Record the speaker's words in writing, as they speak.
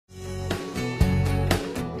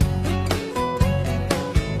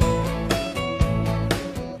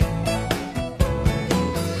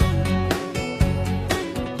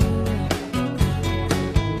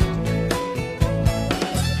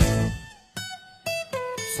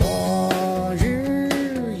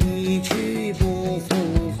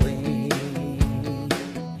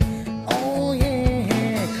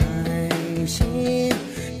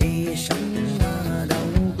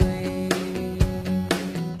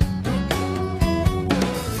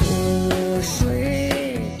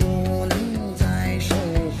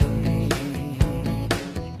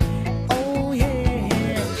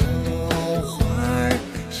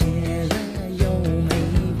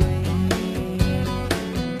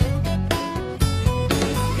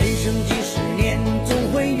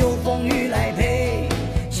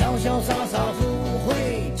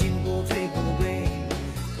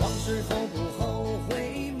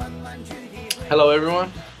Hello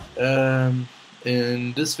everyone.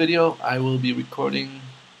 In this video I will be recording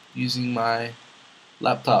using my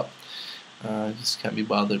laptop. Just can't be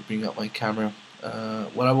bothered bringing up my camera.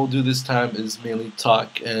 What I will do this time is mainly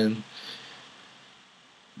talk and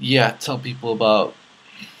tell people about,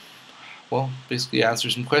 well, basically answer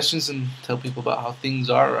some questions and tell people about how things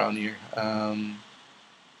are around here.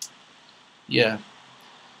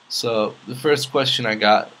 So the first question I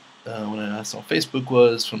got when I asked on Facebook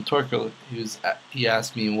was from Torkel. He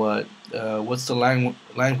asked me what's the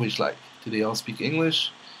language like? Do they all speak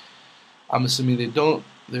English? I'm assuming they don't.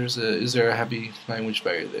 Is there a heavy language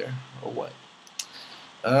barrier there or what?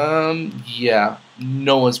 Yeah,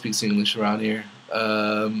 no one speaks English around here.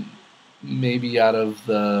 Maybe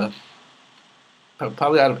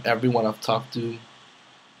probably out of everyone I've talked to,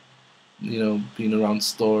 being around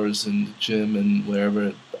stores and the gym and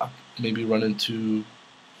wherever, I maybe run into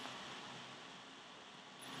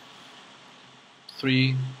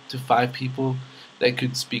 3 to 5 people that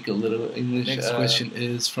could speak a little English. Next question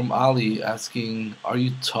is from Ali asking, are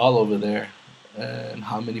you tall over there? And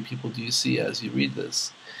how many people do you see as you read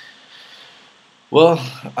this? Well,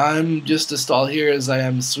 I'm just as tall here as I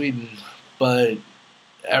am in Sweden, but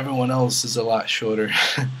everyone else is a lot shorter,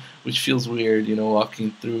 which feels weird,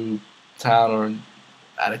 walking through town or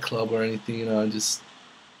at a club or anything,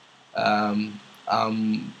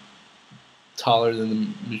 I'm taller than the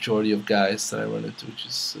majority of guys that I run into, which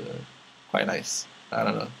is quite nice. I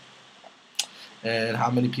don't know. And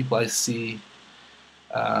how many people I see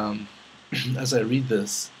as I read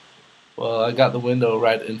this? Well, I got the window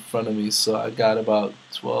right in front of me, so I got about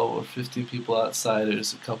 12 or 15 people outside.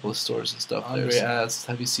 There's a couple of stores and stuff. Andre asked,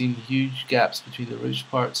 have you seen huge gaps between the rich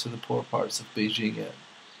parts and the poor parts of Beijing yet?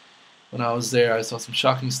 When I was there, I saw some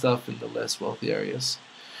shocking stuff in the less wealthy areas.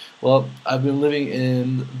 Well, I've been living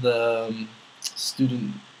in the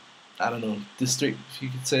student, district, if you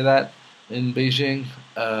could say that, in Beijing.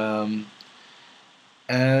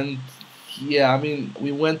 And yeah,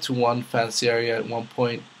 we went to one fancy area at one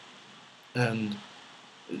point, and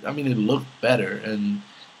it looked better, and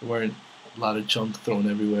there weren't a lot of junk thrown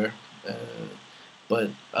everywhere.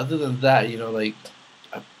 But other than that,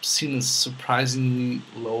 I've seen a surprisingly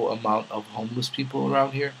low amount of homeless people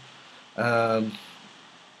around here. I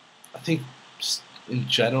think just in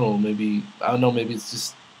general, maybe, I don't know, maybe it's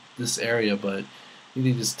just this area, but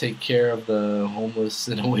they just take care of the homeless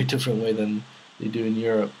in a way different way than they do in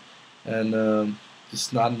Europe. And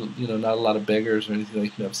just not a lot of beggars or anything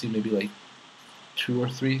like that. I've seen maybe like 2 or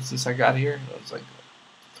 3 since I got here. It was like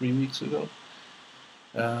 3 weeks ago.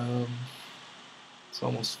 It's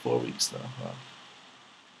almost 4 weeks now. Wow.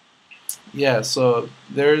 Yeah, so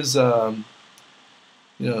there is a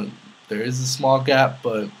small gap,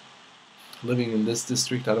 but living in this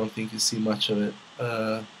district, I don't think you see much of it.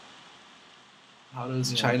 How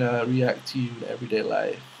does China react to you in everyday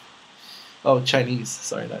life? Oh, Chinese.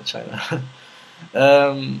 Sorry, not China.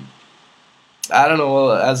 I don't know.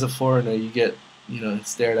 Well, as a foreigner, you get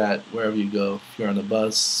stared at wherever you go. If you're on a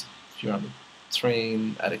bus, if you're on a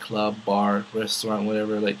train, at a club, bar, restaurant,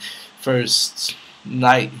 whatever. Like, first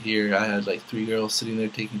night here, I had like 3 girls sitting there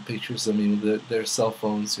taking pictures of me with their cell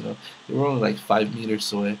phones. They were only like 5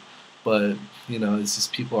 meters away, but it's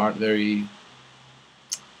just people aren't very.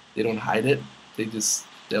 They don't hide it. They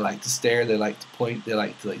like to stare. They like to point. They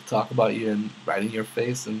like to talk about you and right in your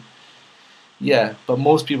face. And yeah, but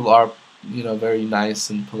most people are very nice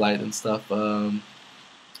and polite and stuff.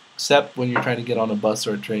 Except when you're trying to get on a bus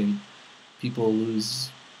or a train, people lose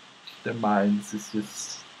their minds. It's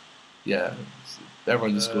just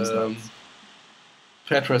everyone just goes nuts.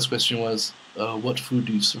 Petra's question was, what food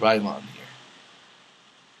do you survive on here?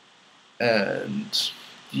 And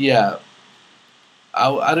yeah,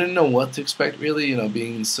 I didn't know what to expect really.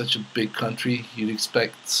 Being in such a big country, you'd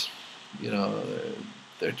expect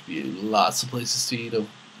there to be lots of places to eat and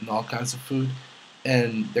all kinds of food,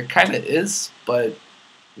 and there kind of is, but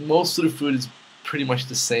most of the food is pretty much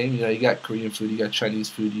the same. You got Korean food, you got Chinese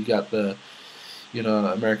food, you got the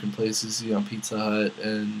American places, Pizza Hut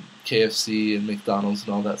and KFC and McDonald's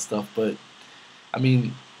and all that stuff. But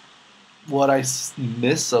what I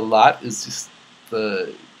miss a lot is just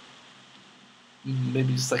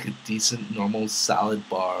maybe just like a decent normal salad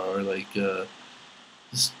bar, or like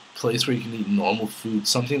this place where you can eat normal food,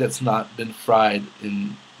 something that's not been fried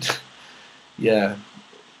in. Yeah,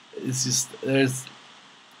 it's just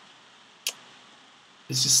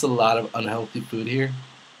a lot of unhealthy food here,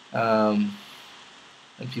 and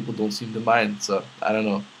people don't seem to mind. So I don't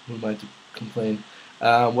know, who am I to complain?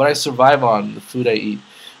 What I survive on, the food I eat.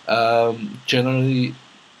 Generally,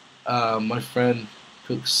 my friend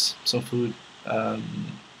cooks some food.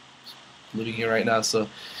 living here right now. So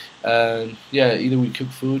yeah, either we cook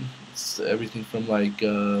food. It's everything from like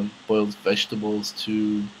boiled vegetables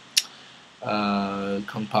to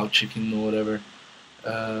kung pao chicken or whatever.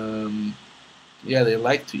 Um, yeah, they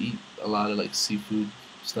like to eat a lot of like seafood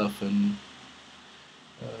stuff, and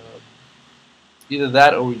um, either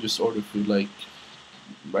that or we just order food. Like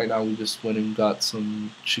right now, we just went and got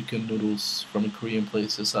some chicken noodles from a Korean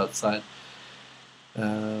place just outside.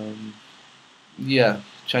 Um, yeah,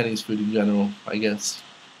 Chinese food in general, I guess.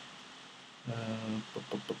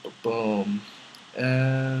 Boom.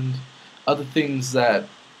 And other things that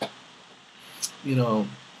you know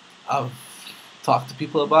I've talked to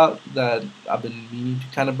people about that I've been meaning to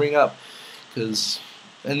kind of bring up, because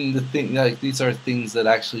and the thing like these are things that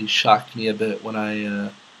actually shocked me a bit when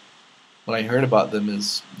I heard about them.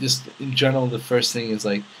 Is just in general, the first thing is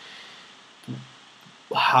like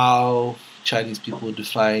how Chinese people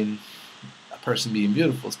define a person being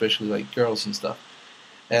beautiful, especially like girls and stuff.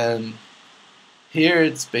 And here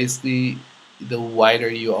it's basically the whiter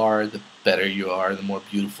you are, the better you are, the more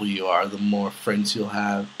beautiful you are, the more friends you'll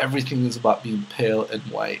have. Everything is about being pale and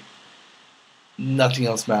white. Nothing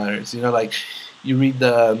else matters. You know, like you read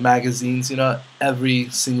the magazines, you know, every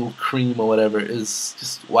single cream or whatever is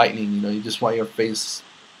just whitening. You know, you just want your face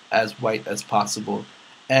as white as possible.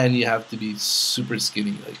 And you have to be super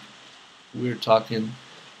skinny. Like, we're talking,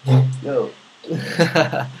 yo,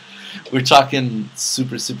 we're talking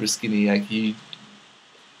super, super skinny. Like,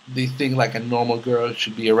 they think like a normal girl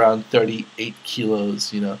should be around 38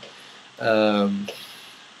 kilos, you know.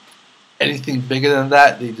 Anything bigger than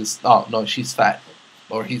that, they just, oh no, she's fat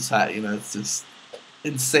or he's fat, you know. It's just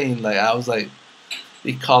insane. Like I was like,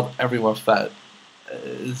 they called everyone fat.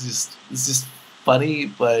 It's just funny,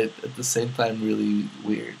 but at the same time really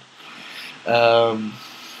weird.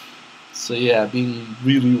 So yeah, being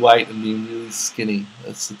really white and being really skinny,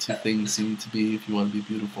 that's the two things you need to be if you want to be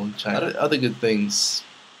beautiful in China. Other good things.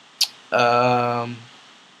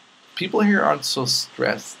 People here aren't so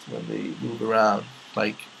stressed when they move around.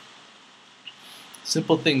 Like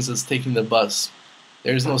simple things as taking the bus.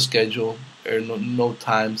 There's no schedule or no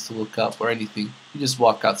times to look up or anything. You just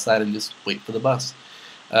walk outside and just wait for the bus.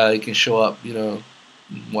 It can show up, you know,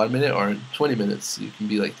 1 minute or 20 minutes. You can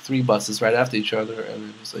be like 3 buses right after each other, and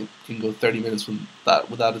then it's like you can go 30 minutes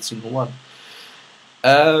without a single one.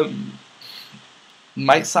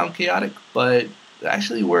 Might sound chaotic, but it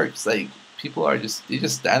actually works. Like people are they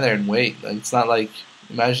just stand there and wait. Like it's not like,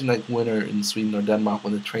 imagine like winter in Sweden or Denmark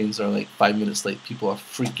when the trains are like 5 minutes late. People are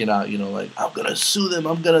freaking out, you know, like I'm gonna sue them.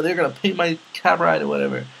 They're gonna pay my cab ride or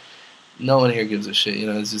whatever. No one here gives a shit. You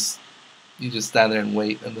know, it's just you just stand there and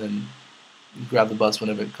wait, and then you grab the bus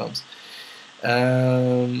whenever it comes.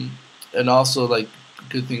 And also, like,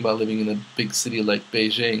 good thing about living in a big city like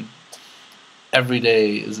Beijing, every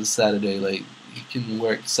day is a Saturday. Like you can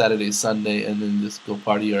work Saturday, Sunday, and then just go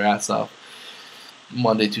party your ass off.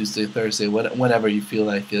 Monday, Tuesday, Thursday, whenever you feel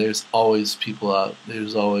like it. There's always people out.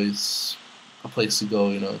 There's always a place to go.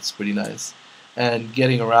 You know, it's pretty nice. And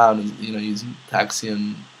getting around, you know, using taxi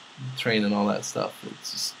and train and all that stuff.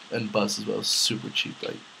 It's just, and bus as well, super cheap,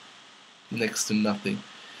 like next to nothing.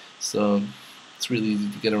 So it's really easy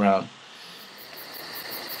to get around.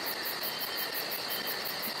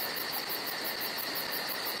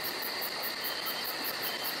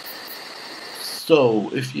 So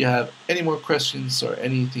if you have any more questions or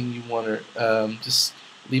anything you want to, just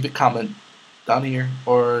leave a comment down here,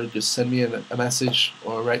 or just send me a message,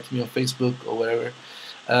 or write to me on Facebook or whatever.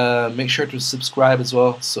 Make sure to subscribe as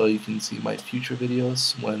well so you can see my future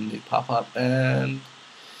videos when they pop up. And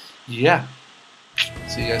yeah,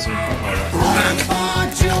 see you guys soon.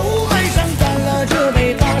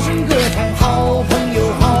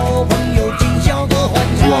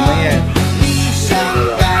 Bye.